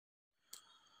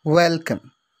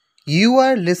Welcome. You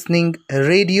are listening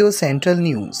Radio Central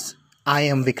News. I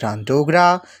am Vikrant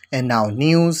Dogra and now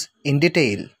news in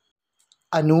detail.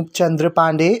 Anup Chandra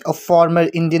Pandey, a former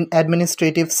Indian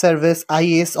Administrative Service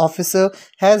IAS officer,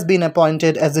 has been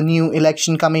appointed as a new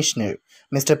election commissioner.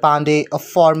 Mr. Pandey, a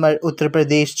former Uttar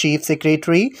Pradesh Chief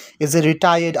Secretary, is a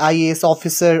retired IAS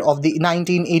officer of the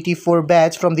 1984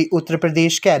 batch from the Uttar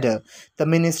Pradesh cadre. The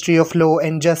Ministry of Law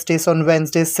and Justice on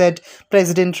Wednesday said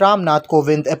President Ramnath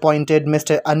Kovind appointed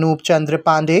Mr. Anup Chandra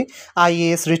Pandey,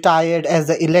 IAS, retired as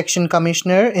the election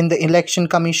commissioner in the Election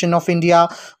Commission of India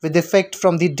with effect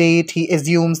from the date he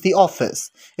assumes the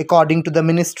office. According to the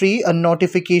ministry, a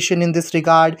notification in this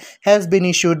regard has been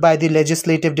issued by the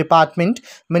Legislative Department,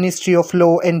 Ministry of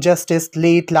Law and Justice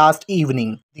late last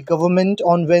evening. The government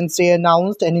on Wednesday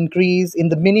announced an increase in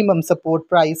the minimum support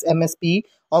price MSP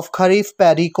of Kharif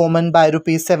paddy common by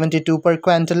Rs 72 per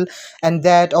quintal and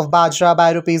that of Bajra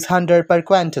by Rs 100 per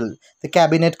quintal. The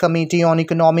Cabinet Committee on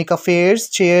Economic Affairs,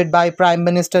 chaired by Prime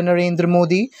Minister Narendra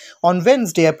Modi, on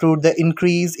Wednesday approved the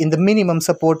increase in the minimum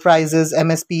support prices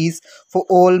MSPs for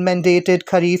all mandated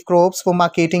Kharif crops for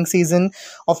marketing season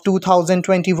of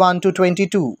 2021 to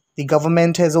 22. The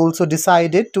government has also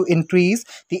decided to increase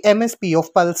the MSP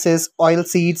of pulses,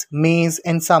 oilseeds, maize,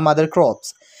 and some other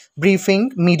crops.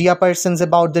 Briefing media persons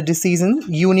about the decision,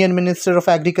 Union Minister of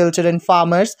Agriculture and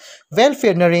Farmers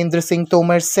Welfare Narendra Singh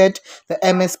Tomar said the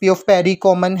MSP of paddy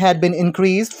common had been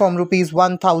increased from Rs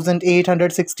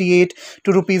 1,868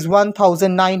 to Rs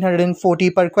 1,940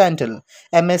 per quintal.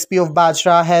 MSP of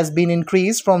Bajra has been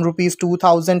increased from Rs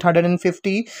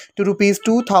 2,150 to Rs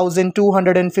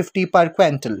 2,250 per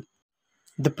quintal.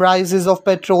 The prices of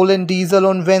petrol and diesel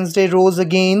on Wednesday rose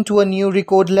again to a new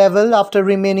record level after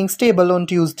remaining stable on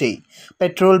Tuesday.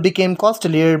 Petrol became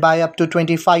costlier by up to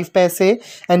 25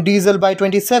 paise and diesel by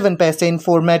 27 paise in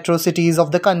 4 metro cities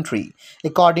of the country.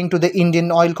 According to the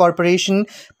Indian Oil Corporation,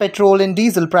 petrol and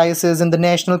diesel prices in the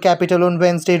national capital on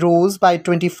Wednesday rose by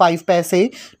 25 paise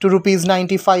to Rs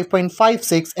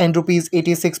 95.56 and Rs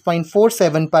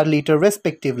 86.47 per litre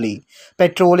respectively.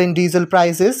 Petrol and diesel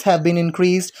prices have been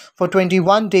increased for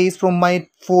 21 days from May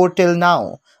 4 till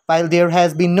now, while there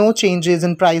has been no changes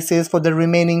in prices for the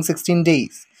remaining 16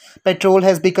 days. Petrol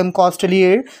has become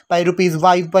costlier by Rs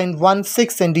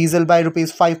 5.16 and diesel by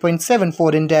Rs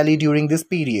 5.74 in Delhi during this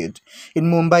period.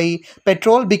 In Mumbai,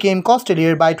 petrol became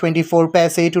costlier by 24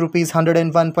 paise to Rs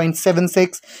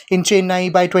 101.76, in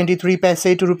Chennai by 23 paise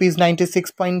to Rs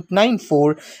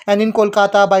 96.94, and in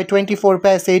Kolkata by 24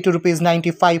 paise to Rs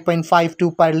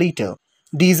 95.52 per litre.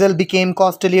 Diesel became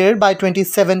costlier by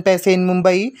 27 paise in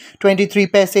Mumbai, 23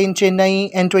 paise in Chennai,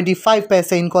 and 25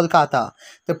 paise in Kolkata.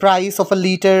 The price of a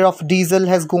litre of diesel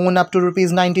has gone up to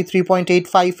Rs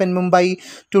 93.85 in Mumbai,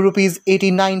 to Rs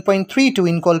 89.32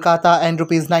 in Kolkata, and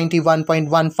Rs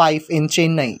 91.15 in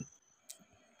Chennai.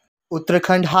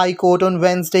 Uttarakhand High Court on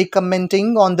Wednesday,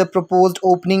 commenting on the proposed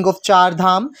opening of Char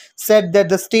said that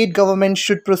the state government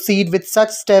should proceed with such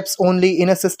steps only in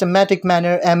a systematic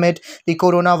manner amid the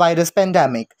coronavirus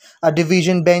pandemic. A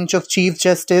division bench of Chief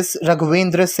Justice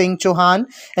Raghavendra Singh Chauhan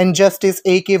and Justice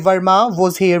A.K. Verma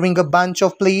was hearing a bunch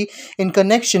of plea in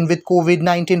connection with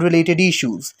COVID-19 related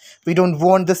issues. We don't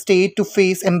want the state to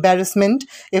face embarrassment.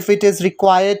 If it is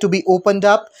required to be opened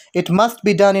up, it must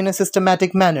be done in a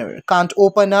systematic manner. Can't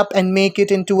open up and make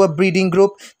it into a breeding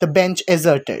group, the bench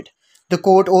asserted. The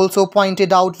court also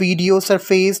pointed out videos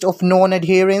surfaced of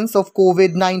non-adherence of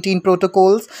COVID-19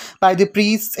 protocols by the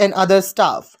priests and other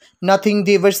staff. Nothing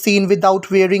they were seen without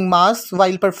wearing masks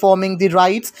while performing the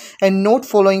rites and not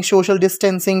following social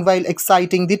distancing while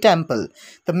exciting the temple.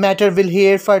 The matter will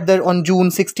hear further on June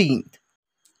 16th.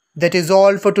 That is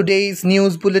all for today's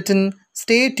news bulletin.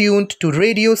 Stay tuned to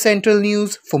Radio Central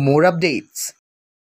News for more updates.